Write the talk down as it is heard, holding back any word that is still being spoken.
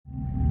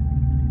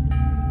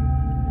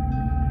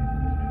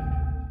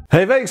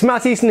Hey folks,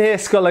 Matt Easton here,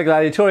 Scholar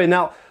Gladiatorian.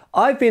 Now,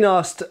 I've been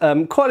asked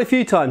quite a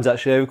few times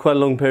actually over quite a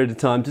long period of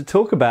time to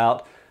talk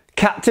about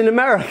Captain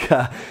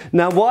America.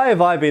 Now, why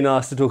have I been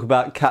asked to talk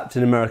about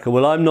Captain America?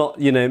 Well, I'm not,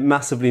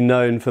 massively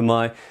known for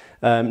my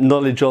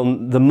knowledge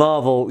on the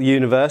Marvel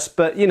universe,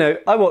 but,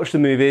 I watch the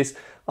movies,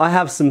 I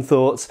have some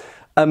thoughts.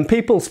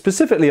 People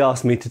specifically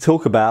asked me to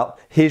talk about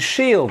his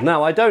shield.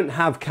 Now, I don't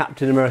have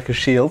Captain America's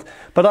shield,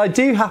 but I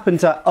do happen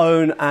to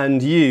own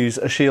and use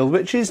a shield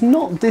which is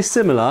not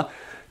dissimilar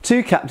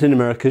to Captain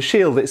America's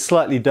shield. It's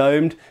slightly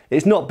domed,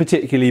 it's not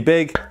particularly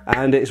big,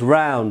 and it's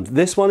round.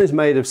 This one is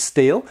made of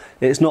steel.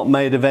 It's not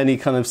made of any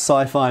kind of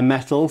sci-fi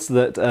metals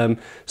that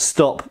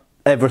stop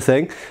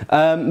everything.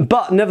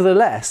 But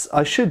nevertheless,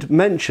 I should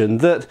mention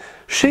that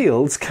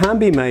shields can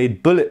be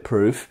made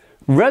bulletproof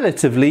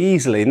relatively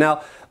easily.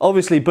 Now,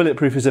 obviously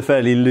bulletproof is a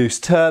fairly loose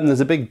term.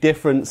 There's a big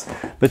difference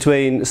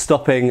between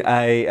stopping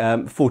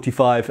a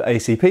 45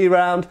 ACP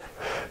round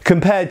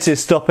compared to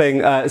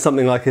stopping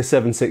something like a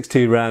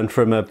 7.62 round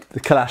from a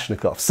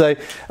Kalashnikov. So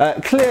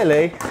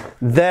clearly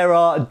there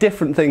are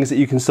different things that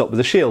you can stop with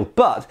a shield,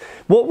 but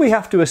what we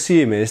have to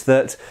assume is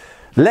that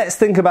let's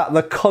think about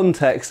the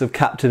context of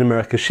Captain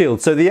America's shield.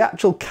 So the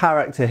actual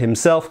character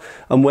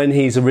himself and when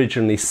he's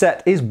originally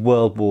set is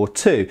World War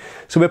II.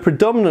 So we're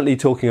predominantly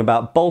talking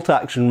about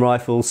bolt-action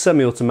rifles,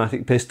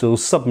 semi-automatic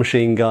pistols,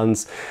 submachine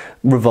guns,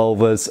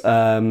 revolvers,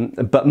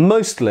 but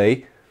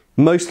mostly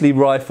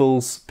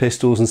rifles,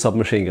 pistols and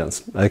submachine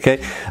guns. Okay,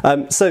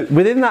 so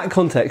within that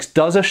context,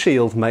 does a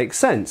shield make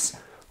sense?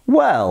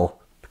 Well,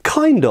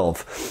 kind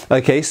of.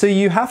 Okay, so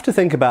you have to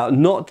think about,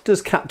 not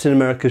does Captain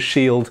America's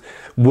shield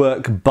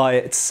work by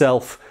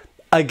itself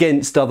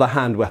against other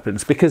hand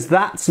weapons, because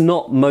that's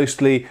not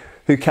mostly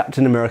who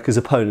Captain America's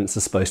opponents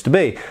are supposed to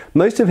be.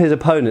 Most of his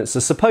opponents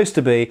are supposed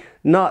to be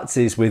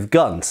Nazis with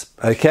guns,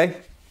 okay?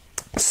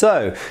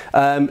 So,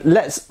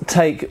 let's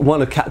take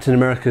one of Captain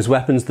America's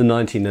weapons, the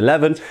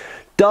 1911.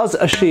 Does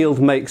a shield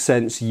make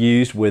sense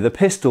used with a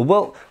pistol?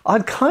 Well,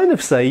 I'd kind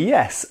of say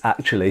yes,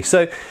 actually.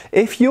 So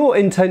if your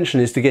intention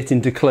is to get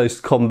into close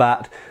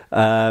combat,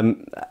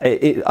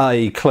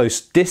 i.e.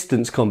 close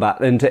distance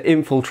combat, and to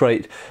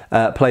infiltrate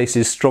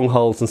places,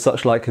 strongholds and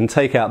such like, and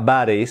take out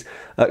baddies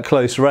at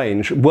close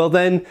range, well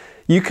then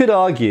you could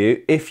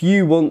argue, if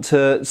you want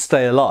to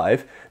stay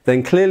alive,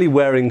 then clearly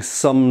wearing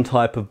some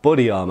type of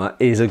body armour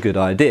is a good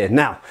idea.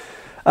 Now,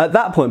 at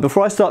that point,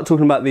 before I start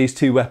talking about these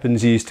two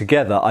weapons used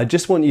together, I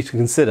just want you to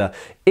consider,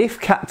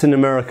 if Captain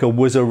America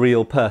was a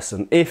real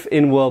person, if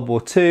in World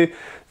War II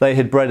they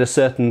had bred a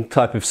certain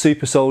type of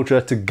super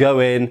soldier to go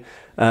in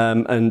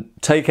and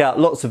take out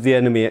lots of the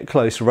enemy at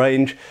close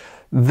range,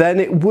 then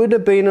it would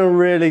have been a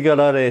really good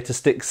idea to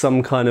stick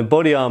some kind of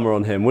body armour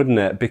on him, wouldn't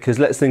it? Because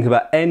let's think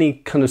about any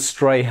kind of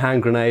stray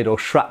hand grenade or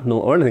shrapnel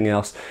or anything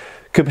else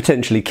could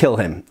potentially kill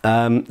him.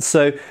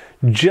 So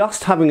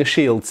just having a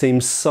shield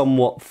seems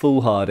somewhat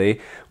foolhardy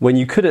when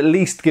you could at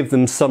least give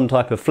them some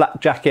type of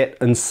flak jacket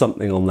and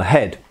something on the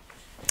head.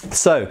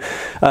 So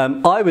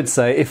I would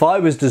say, if I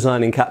was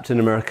designing Captain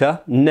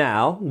America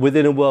now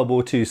within a World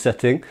War II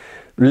setting,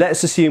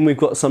 let's assume we've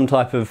got some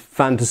type of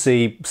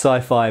fantasy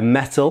sci-fi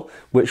metal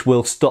which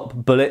will stop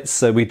bullets.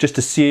 So we just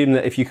assume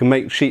that if you can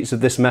make sheets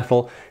of this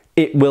metal,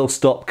 it will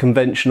stop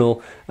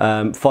conventional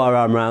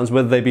firearm rounds,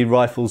 whether they be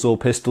rifles or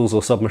pistols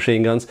or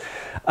submachine guns.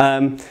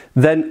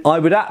 Then I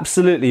would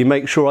absolutely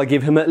make sure I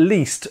give him at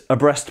least a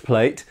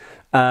breastplate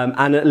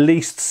and at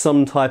least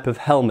some type of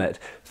helmet.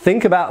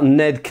 Think about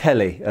Ned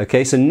Kelly,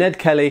 okay? So Ned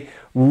Kelly,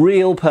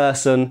 real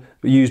person,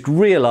 used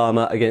real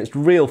armour against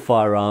real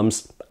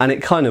firearms, and it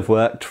kind of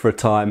worked for a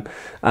time.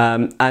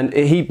 And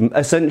he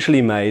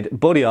essentially made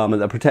body armour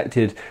that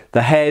protected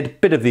the head,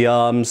 bit of the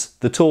arms,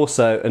 the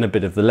torso, and a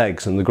bit of the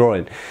legs and the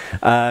groin,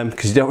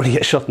 because you don't want to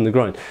get shot in the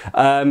groin.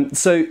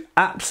 So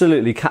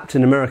absolutely,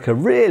 Captain America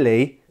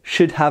really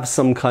should have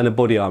some kind of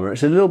body armour.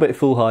 It's a little bit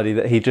foolhardy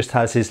that he just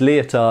has his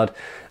leotard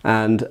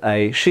and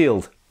a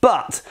shield.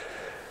 But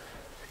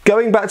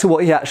going back to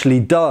what he actually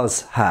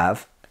does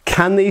have,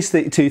 can these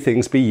two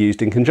things be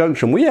used in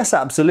conjunction? Well, yes,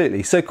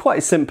 absolutely. So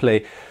quite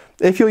simply,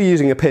 if you're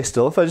using a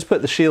pistol, if I just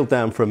put the shield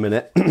down for a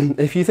minute,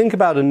 if you think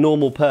about a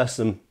normal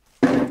person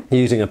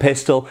using a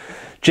pistol,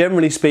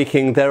 generally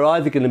speaking, they're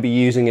either going to be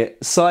using it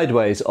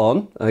sideways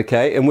on,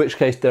 okay, in which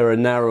case they're a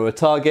narrower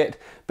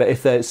target, but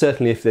if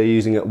they're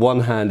using it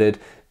one-handed,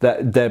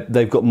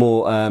 they've got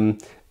more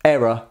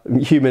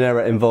human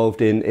error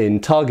involved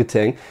in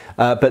targeting,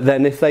 but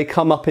then if they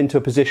come up into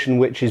a position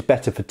which is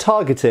better for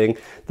targeting,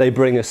 they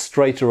bring a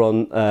straighter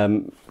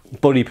on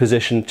body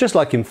position, just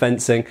like in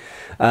fencing,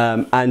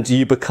 and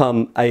you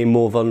become a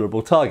more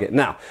vulnerable target.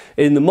 Now,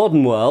 in the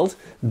modern world,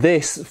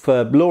 this,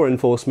 for law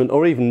enforcement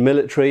or even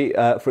military,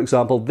 for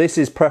example, this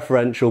is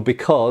preferential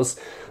because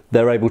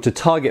they're able to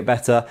target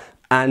better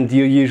and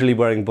you're usually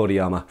wearing body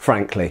armour,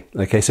 frankly.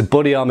 Okay, so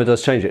body armour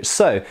does change it.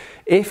 So,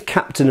 if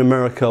Captain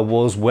America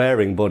was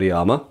wearing body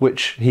armour,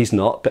 which he's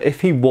not, but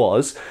if he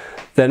was,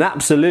 then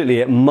absolutely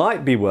it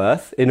might be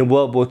worth, in a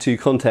World War II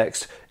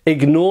context,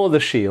 ignore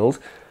the shield,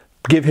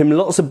 give him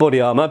lots of body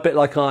armour, a bit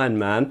like Iron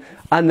Man,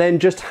 and then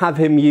just have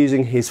him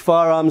using his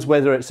firearms,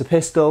 whether it's a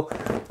pistol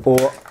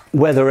or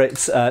whether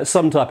it's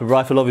some type of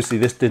rifle. Obviously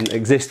this didn't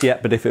exist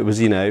yet, but if it was,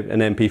 you know, an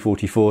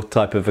MP44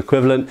 type of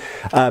equivalent,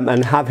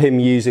 and have him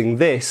using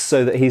this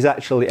so that he's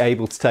actually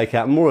able to take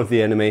out more of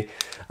the enemy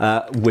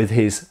with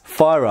his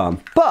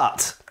firearm.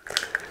 But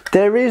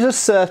there is a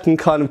certain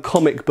kind of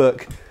comic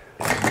book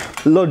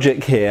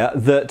logic here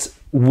that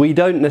we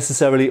don't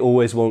necessarily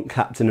always want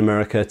Captain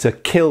America to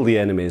kill the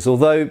enemies,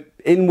 although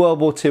in World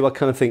War II I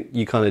kind of think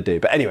you kind of do.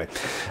 But anyway,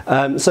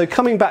 so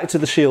coming back to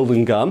the shield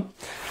and gun,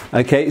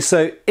 okay,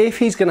 so if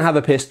he's going to have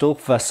a pistol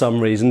for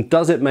some reason,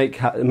 does it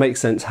make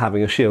sense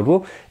having a shield?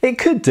 Well, it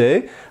could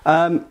do.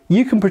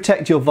 You can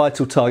protect your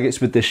vital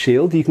targets with this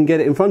shield, you can get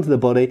it in front of the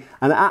body,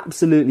 and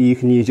absolutely you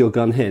can use your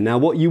gun here. Now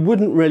what you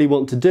wouldn't really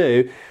want to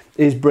do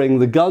is bring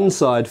the gun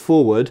side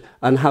forward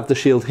and have the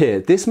shield here.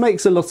 This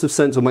makes a lot of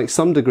sense, or makes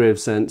some degree of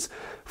sense.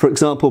 For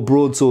example,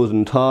 broadsword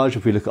and Taj,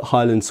 if we look at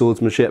Highland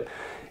swordsmanship,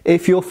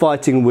 if you're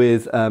fighting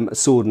with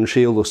sword and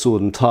shield or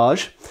sword and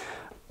Taj.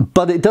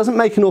 But it doesn't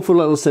make an awful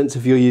lot of sense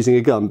if you're using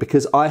a gun,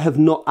 because I have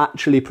not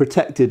actually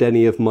protected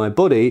any of my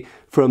body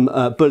from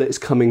bullets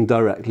coming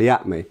directly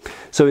at me.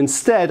 So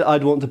instead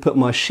I'd want to put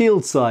my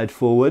shield side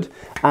forward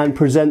and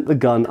present the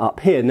gun up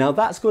here. Now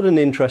that's got an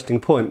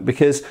interesting point,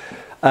 because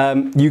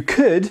you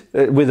could,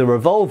 with a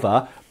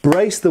revolver,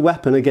 brace the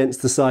weapon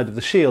against the side of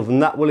the shield,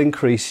 and that will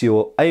increase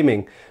your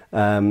aiming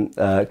kind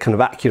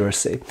of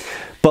accuracy.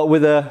 But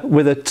with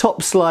a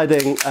top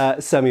sliding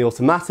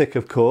semi-automatic,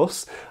 of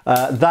course,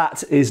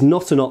 that is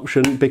not an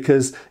option,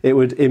 because it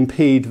would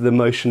impede the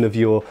motion of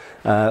your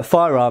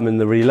firearm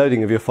and the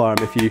reloading of your firearm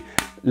if you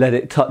let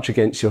it touch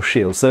against your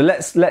shield. So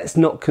let's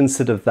not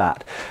consider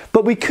that.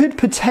 But we could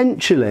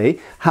potentially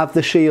have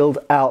the shield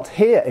out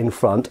here in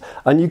front,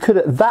 and you could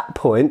at that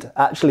point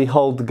actually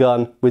hold the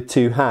gun with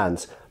two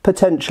hands,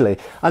 potentially.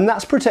 And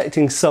that's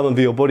protecting some of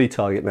your body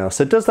target now.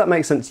 So does that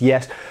make sense?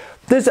 Yes.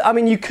 I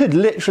mean, you could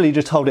literally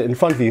just hold it in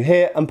front of you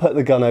here and put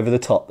the gun over the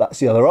top. That's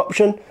the other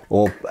option,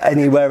 or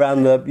anywhere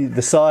around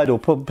the side, or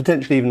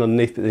potentially even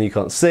underneath, but then you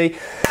can't see.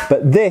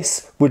 But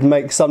this would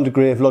make some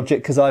degree of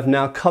logic, because I've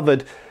now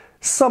covered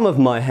some of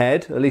my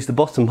head, at least the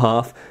bottom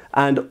half,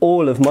 and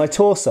all of my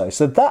torso.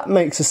 So that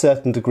makes a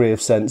certain degree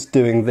of sense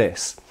doing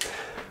this.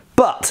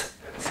 But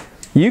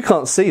you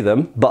can't see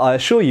them, but I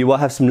assure you I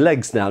have some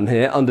legs down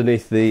here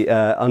underneath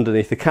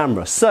the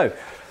camera. So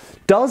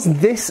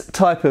does this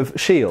type of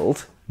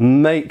shield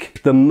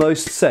make the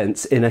most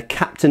sense in a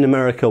Captain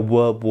America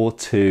World War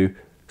II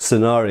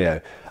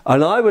scenario?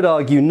 And I would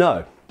argue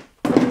no.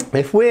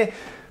 If we're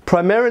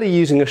primarily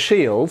using a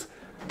shield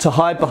to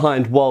hide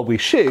behind while we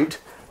shoot,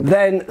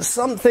 then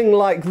something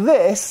like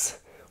this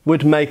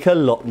would make a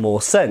lot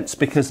more sense,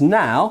 because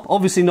now,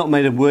 obviously not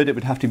made of wood, it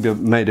would have to be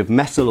made of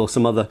metal or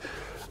some other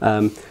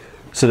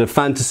sort of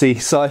fantasy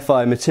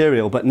sci-fi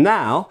material, but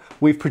now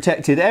we've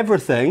protected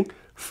everything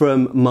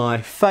from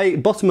my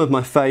bottom of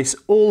my face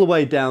all the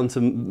way down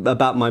to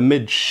about my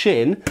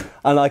mid-shin,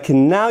 and I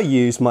can now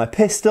use my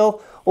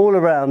pistol all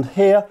around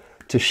here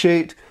to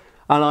shoot,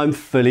 and I'm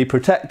fully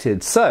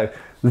protected. So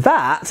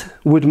that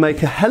would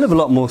make a hell of a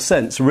lot more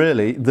sense,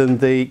 really, than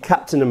the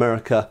Captain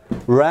America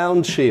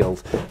round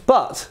shield.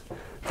 But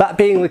that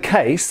being the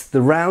case,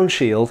 the round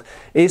shield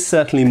is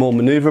certainly more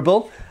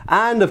manoeuvrable,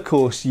 and of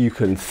course you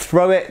can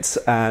throw it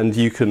and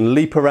you can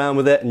leap around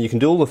with it and you can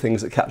do all the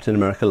things that Captain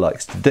America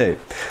likes to do.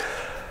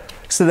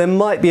 So there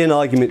might be an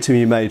argument to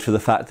be made for the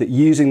fact that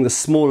using the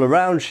smaller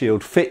round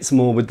shield fits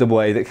more with the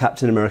way that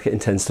Captain America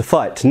intends to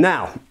fight.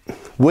 Now,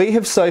 we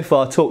have so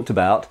far talked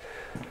about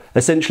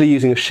essentially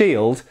using a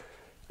shield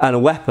and a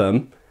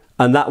weapon,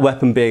 and that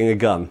weapon being a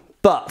gun.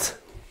 But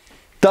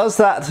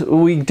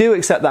we do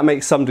accept that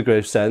makes some degree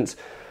of sense,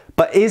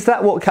 but is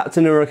that what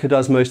Captain America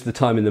does most of the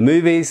time in the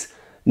movies?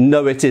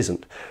 No, it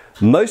isn't.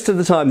 Most of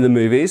the time in the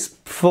movies,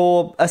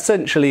 for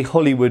essentially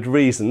Hollywood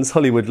reasons,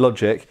 Hollywood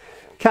logic,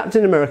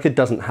 Captain America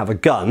doesn't have a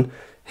gun.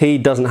 He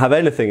doesn't have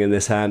anything in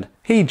this hand.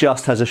 He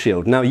just has a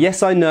shield. Now,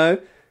 yes, I know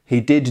he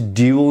did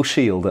dual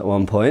shield at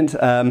one point.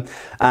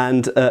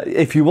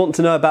 If you want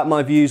to know about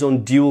my views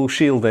on dual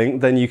shielding,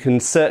 then you can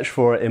search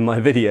for it in my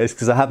videos,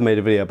 because I have made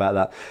a video about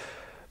that.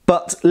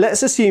 But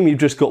let's assume you've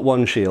just got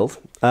one shield,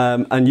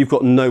 and you've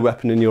got no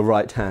weapon in your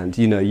right hand.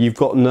 You know, you've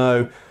got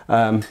no...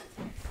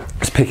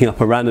 just picking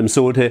up a random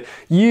sword here.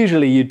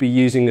 Usually you'd be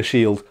using a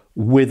shield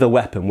with a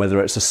weapon,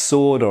 whether it's a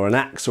sword or an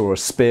axe or a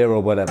spear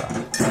or whatever.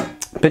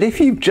 But if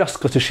you've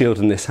just got a shield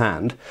in this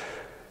hand,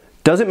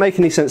 does it make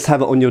any sense to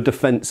have it on your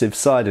defensive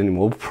side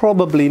anymore?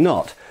 Probably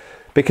not.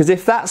 Because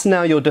if that's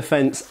now your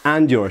defense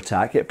and your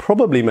attack, it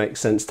probably makes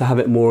sense to have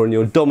it more on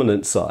your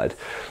dominant side.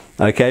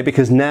 Okay,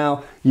 because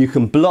now you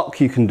can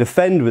block, you can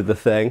defend with the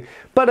thing,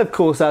 but of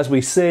course, as we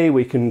see,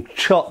 we can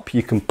chop,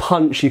 you can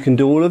punch, you can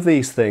do all of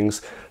these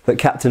things that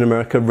Captain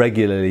America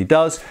regularly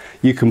does.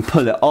 You can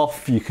pull it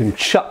off, you can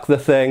chuck the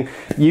thing,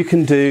 you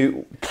can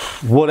do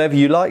whatever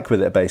you like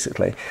with it,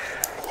 basically.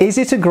 Is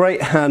it a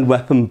great hand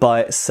weapon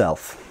by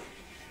itself?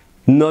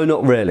 No,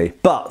 not really.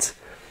 But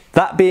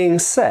that being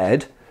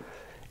said,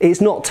 it's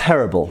not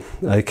terrible,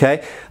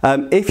 okay?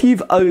 If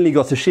you've only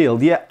got a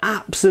shield, yeah,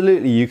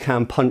 absolutely you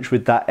can punch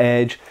with that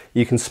edge,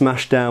 you can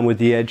smash down with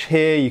the edge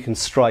here, you can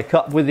strike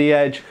up with the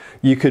edge,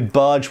 you could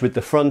barge with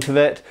the front of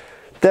it.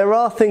 There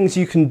are things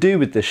you can do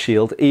with this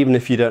shield even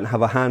if you don't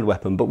have a hand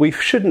weapon, but we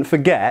shouldn't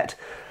forget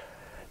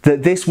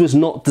that this was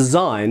not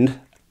designed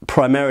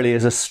primarily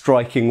as a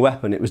striking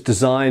weapon. It was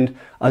designed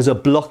as a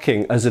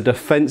blocking, as a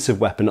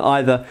defensive weapon,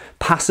 either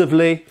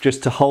passively,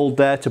 just to hold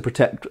there to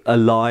protect a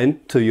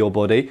line to your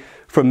body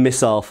from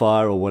missile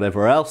fire or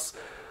whatever else,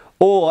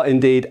 or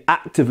indeed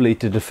actively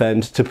to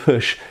defend, to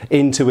push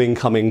into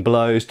incoming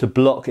blows, to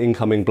block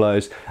incoming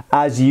blows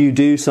as you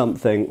do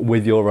something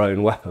with your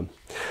own weapon.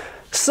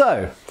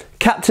 So,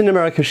 Captain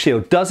America's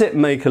shield, does it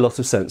make a lot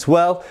of sense?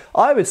 Well,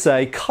 I would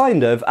say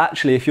kind of.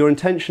 Actually, if your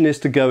intention is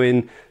to go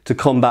in to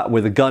combat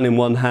with a gun in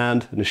one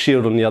hand and a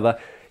shield on the other,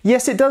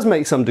 yes, it does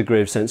make some degree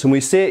of sense. And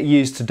we see it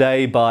used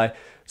today by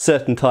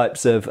certain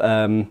types of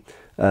kind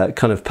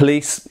of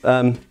police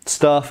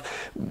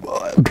staff.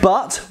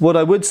 But what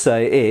I would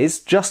say is,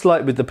 just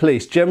like with the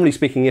police, generally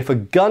speaking, if a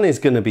gun is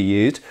going to be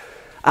used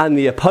and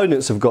the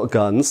opponents have got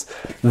guns,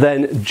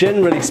 then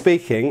generally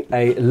speaking,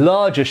 a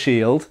larger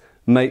shield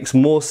makes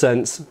more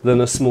sense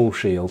than a small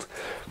shield.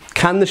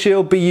 Can the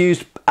shield be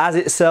used as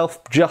itself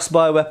just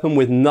by a weapon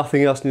with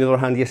nothing else in the other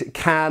hand? Yes, it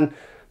can,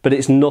 but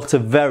it's not a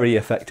very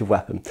effective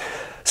weapon.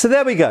 So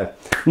there we go.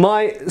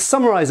 My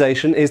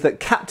summarization is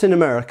that Captain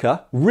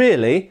America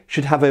really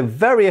should have a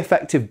very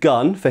effective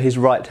gun for his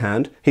right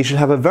hand. He should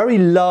have a very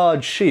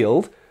large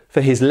shield for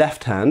his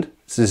left hand.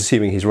 This is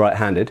assuming he's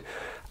right-handed.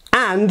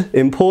 And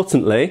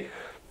importantly,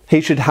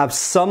 he should have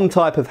some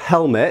type of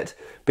helmet,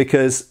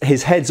 because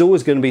his head's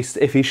always going to be,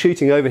 if he's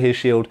shooting over his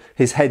shield,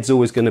 his head's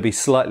always going to be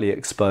slightly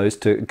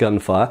exposed to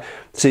gunfire.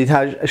 So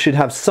he should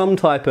have some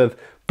type of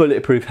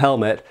bulletproof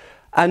helmet.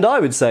 And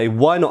I would say,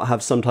 why not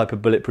have some type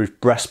of bulletproof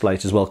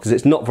breastplate as well? Because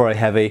it's not very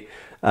heavy.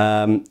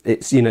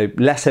 It's, you know,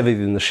 less heavy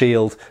than the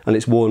shield, and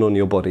it's worn on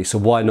your body. So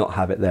why not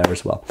have it there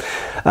as well?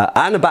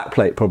 And a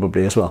backplate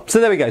probably as well. So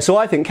there we go. So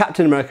I think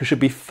Captain America should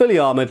be fully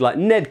armoured like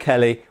Ned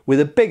Kelly, with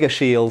a bigger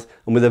shield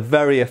and with a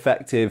very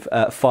effective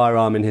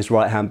firearm in his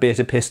right hand, be it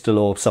a pistol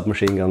or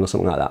submachine gun or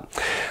something like that.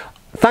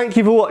 Thank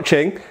you for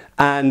watching,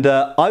 and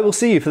I will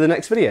see you for the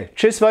next video.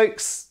 Cheers,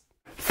 folks.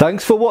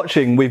 Thanks for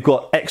watching. We've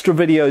got extra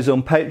videos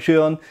on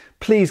Patreon.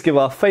 Please give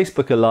our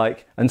Facebook a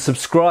like and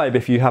subscribe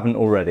if you haven't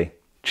already.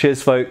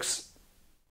 Cheers, folks.